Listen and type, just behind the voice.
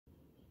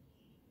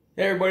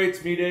Hey everybody,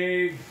 it's me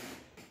Dave,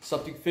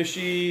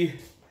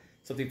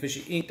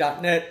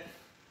 Somethingfishyinc.net,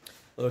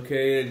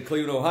 located in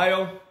Cleveland,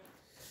 Ohio,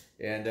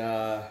 and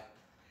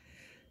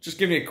just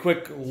give me a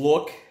quick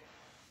look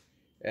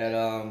at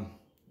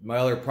my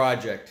other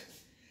project.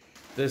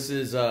 This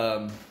is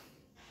now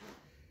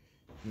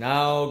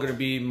going to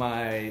be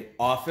my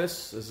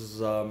office. This is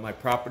my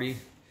property,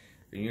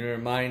 a unit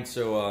of mine,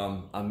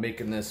 so I'm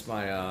making this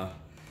my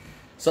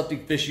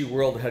Something Fishy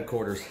World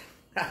headquarters.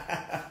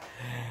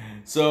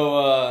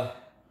 So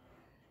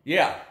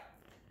yeah,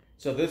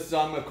 so this is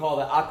I'm gonna call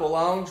the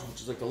Aqualounge,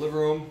 which is like the living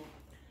room.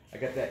 I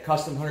got that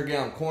custom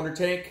 100-gallon corner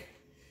tank.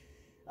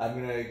 I'm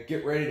gonna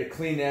get ready to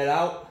clean that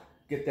out,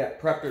 get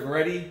that prepped and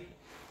ready.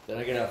 Then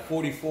I get a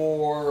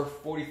 44,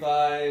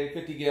 45,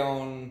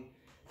 50-gallon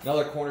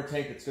another corner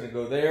tank that's gonna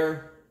go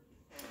there.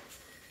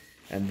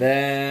 And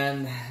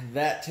then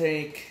that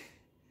tank,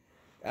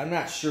 I'm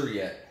not sure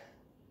yet.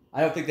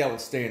 I don't think that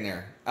would stay in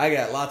there. I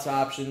got lots of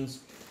options.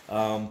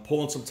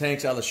 Pulling some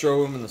tanks out of the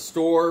showroom in the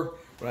store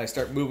when I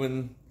start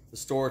moving the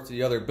store to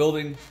the other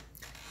building.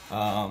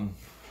 Then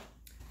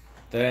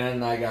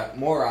I got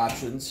more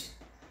options,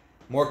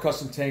 more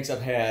custom tanks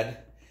I've had.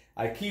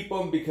 I keep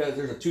them because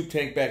there's a tube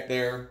tank back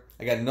there.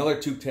 I got another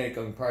tube tank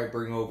I can probably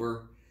bring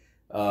over.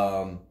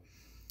 Yeah,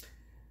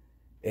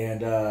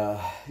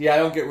 I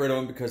don't get rid of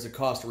them because the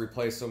cost to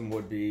replace them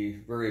would be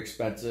very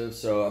expensive.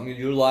 So I'm going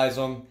to utilize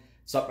them.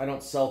 Something I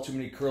don't sell too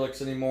many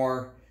acrylics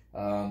anymore.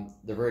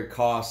 They're very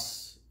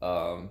costly,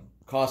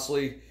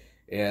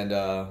 and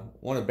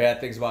one of the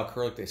bad things about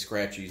acrylic, they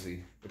scratch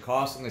easy. The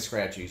cost and they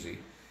scratch easy.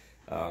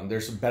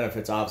 There's some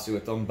benefits obviously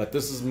with them, but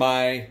this is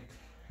my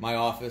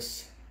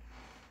office.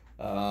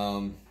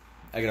 I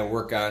gotta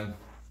work on.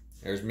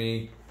 There's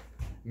me,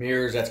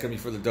 mirrors. That's gonna be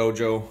for the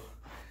dojo.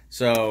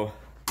 So,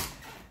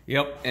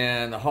 yep,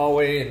 and the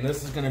hallway, and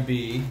this is gonna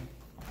be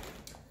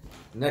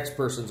the next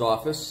person's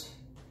office.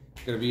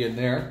 It's gonna be in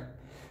there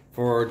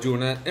for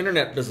doing that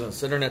internet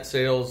business, internet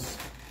sales.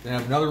 Then I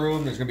have another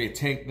room, there's gonna be a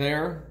tank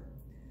there,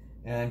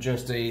 and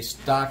just a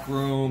stock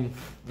room,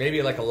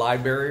 maybe like a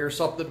library or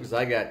something, because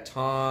I got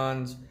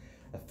tons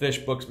of fish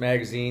books,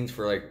 magazines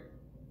for like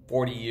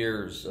 40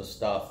 years of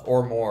stuff,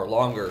 or more,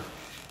 longer.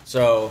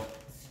 So,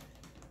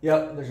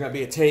 yep, there's gonna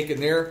be a tank in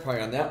there,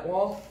 probably on that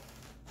wall.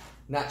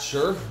 Not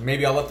sure,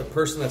 maybe I'll let the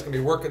person that's gonna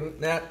be working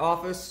in that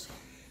office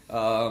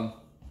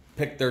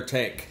pick their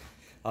tank.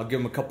 I'll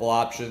give them a couple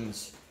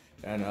options,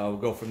 and I'll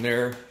go from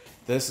there.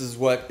 This is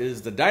what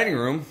is the dining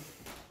room,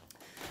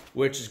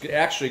 which is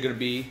actually going to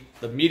be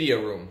the media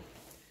room.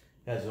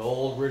 It has the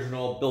old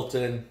original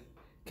built-in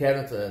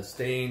cabinet, the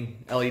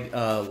stained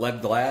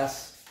LED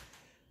glass,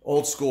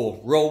 old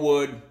school, real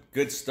wood,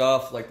 good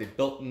stuff like they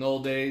built in the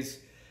old days.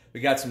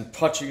 We got some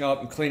touching up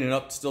and cleaning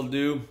up to still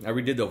do. I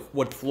redid the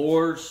wood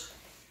floors,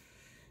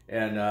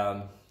 and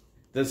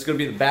this is going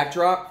to be the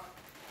backdrop.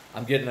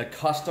 I'm getting a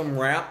custom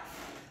wrap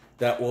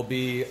that will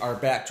be our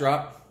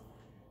backdrop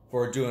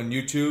for doing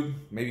YouTube,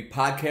 maybe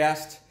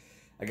podcast.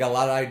 I got a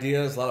lot of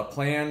ideas, a lot of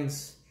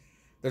plans.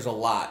 There's a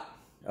lot.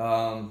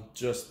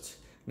 Just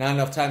not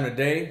enough time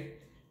today.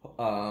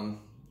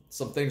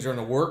 Some things are in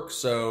the works,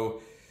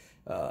 so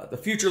the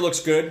future looks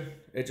good.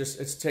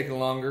 It's taking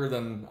longer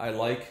than I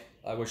like.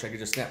 I wish I could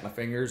just snap my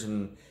fingers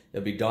and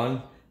it'll be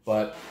done.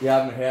 But yeah,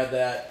 I'm gonna have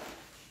that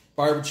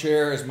barber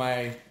chair as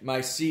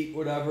my seat,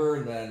 whatever,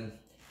 and then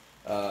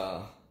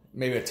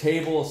maybe a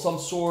table of some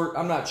sort.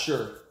 I'm not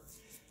sure.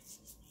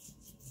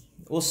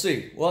 We'll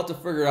see. We'll have to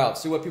figure it out.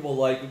 See what people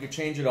like. We could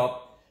change it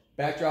up.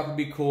 Backdrop would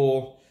be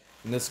cool.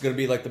 And this is going to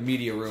be like the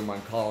media room,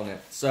 I'm calling it.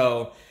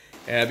 So,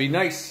 it'd be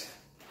nice.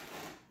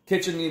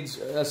 Kitchen needs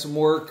some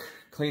work.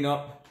 Clean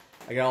up.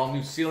 I got all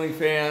new ceiling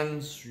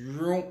fans.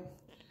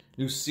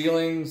 New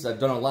ceilings. I've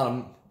done a lot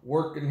of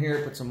work in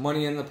here. Put some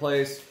money in the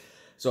place.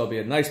 So it'll be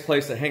a nice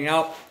place to hang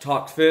out.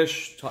 Talk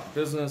fish. Talk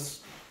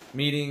business.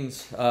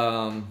 Meetings.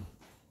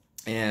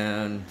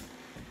 And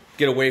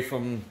get away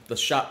from the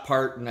shop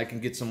part, and I can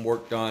get some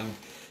work done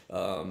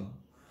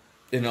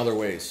in other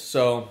ways.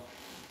 So,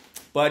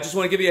 but I just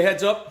want to give you a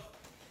heads up,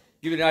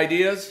 give you the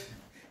ideas,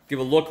 give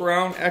a look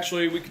around.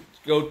 Actually, we could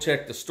go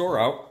check the store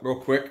out real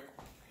quick.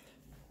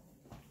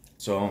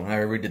 So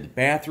I already did the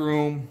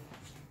bathroom,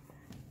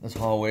 this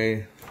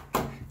hallway.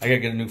 I gotta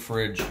get a new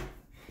fridge.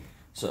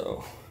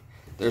 So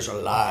there's a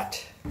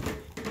lot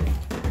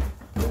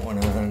going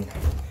on in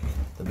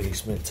the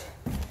basement.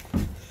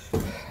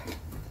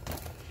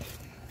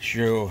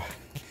 Sure.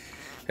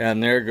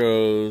 And there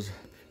goes,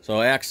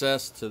 so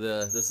access to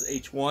this is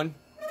H1.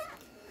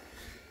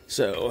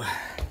 So,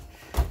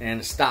 and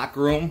the stock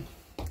room.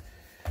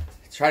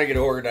 Try to get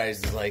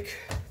organized is like,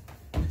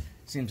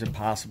 seems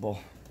impossible,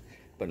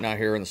 but not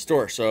here in the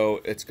store.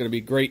 So it's gonna be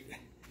a great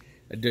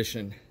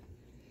addition.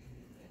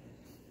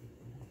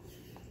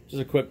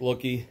 Just a quick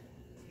lookie.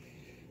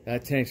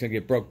 That tank's gonna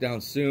get broke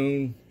down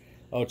soon.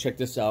 Oh, check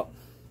this out.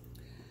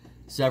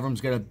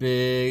 Severum's got a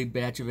big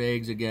batch of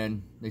eggs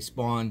again. They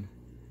spawn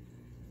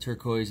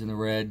turquoise and the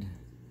red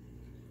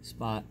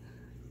spot.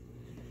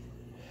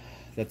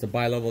 That's a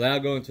bi-level. That'll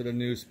go into the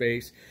new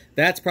space.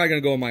 That's probably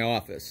going to go in my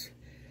office.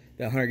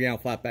 that 100-gallon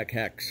flatback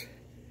hex.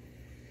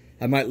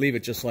 I might leave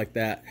it just like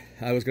that.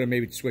 I was gonna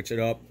maybe switch it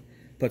up,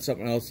 put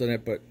something else in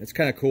it, but it's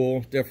kind of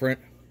cool, different.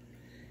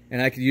 And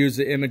I could use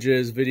the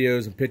images,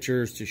 videos, and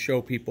pictures to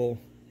show people,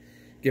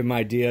 give them an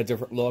idea,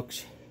 different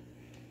looks.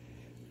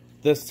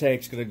 This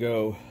tank's gonna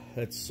go,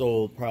 it's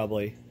sold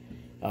probably.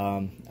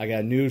 I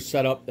got a new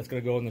setup that's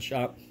gonna go in the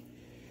shop.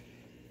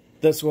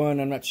 This one,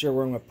 I'm not sure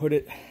where I'm gonna put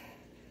it.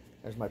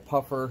 There's my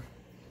puffer.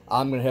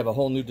 I'm gonna have a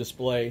whole new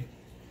display.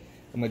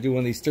 I'm gonna do one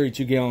of these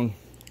 32-gallon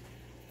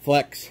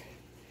Flex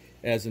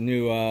as a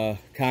new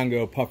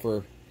Congo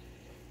puffer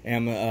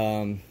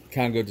and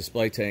Congo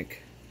display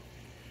tank.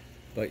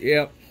 But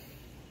yeah,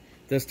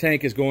 this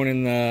tank is going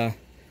in the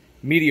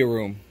media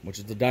room, which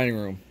is the dining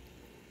room.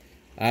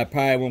 I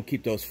probably won't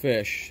keep those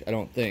fish, I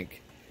don't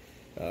think.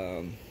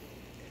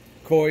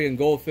 Koi and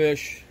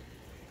goldfish,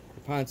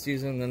 the pond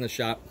season, then the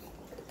shop,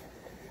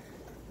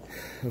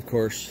 of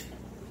course.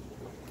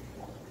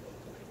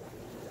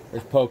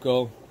 There's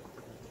Poco.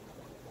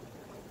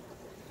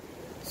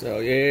 So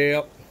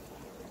yeah,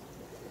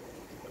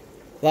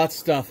 lots of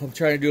stuff. I'm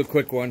trying to do a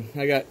quick one.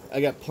 I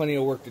got plenty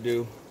of work to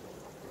do.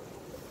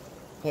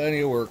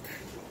 Plenty of work.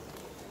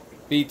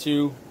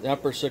 B2, the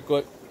upper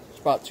cichlid, it's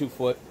about 2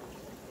 foot.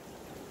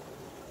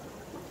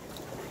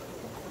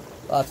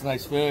 Lots of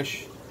nice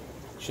fish.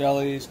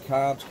 Shellies,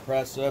 comps,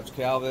 Cressips,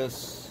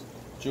 Calvis,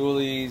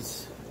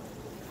 Julies,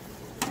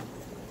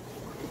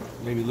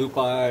 maybe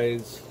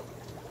lupis,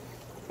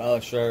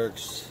 bala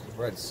sharks,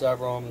 red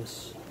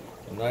severums,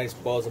 some nice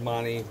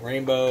balsamani,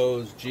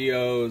 rainbows,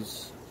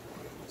 geos,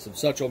 some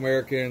Central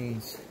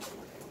Americans.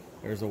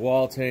 There's a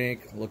wall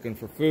tank looking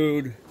for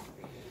food.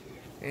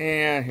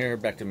 And here,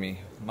 back to me,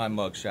 my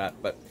mug shot.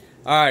 But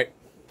all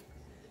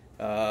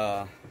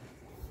right,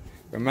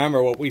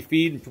 remember what we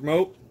feed and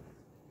promote: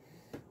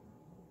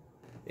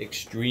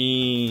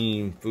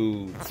 extreme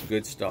foods,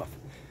 good stuff.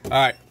 All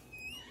right,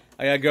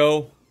 I gotta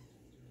go.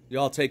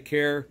 Y'all take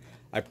care.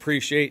 I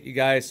appreciate you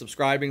guys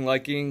subscribing,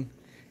 liking,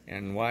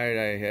 and why did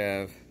I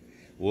have,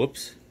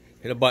 whoops,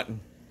 hit a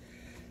button.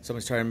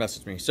 Somebody's trying to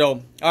message me. So,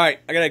 all right,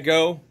 I gotta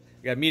go.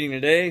 I got a meeting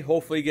today.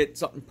 Hopefully get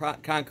something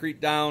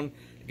concrete down,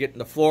 getting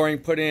the flooring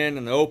put in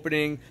and the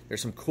opening.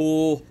 There's some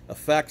cool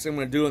effects I'm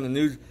gonna do in the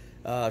new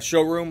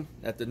showroom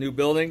at the new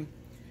building.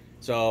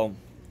 So,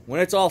 when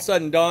it's all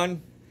said and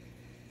done,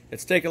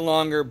 it's taking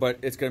longer, but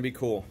it's gonna be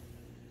cool.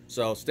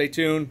 So, stay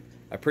tuned.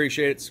 I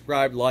appreciate it.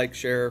 Subscribe, like,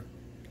 share.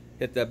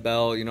 Hit that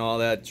bell, you know, all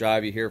that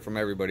jive you hear from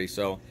everybody.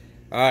 So,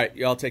 all right,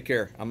 y'all take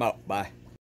care. I'm out. Bye.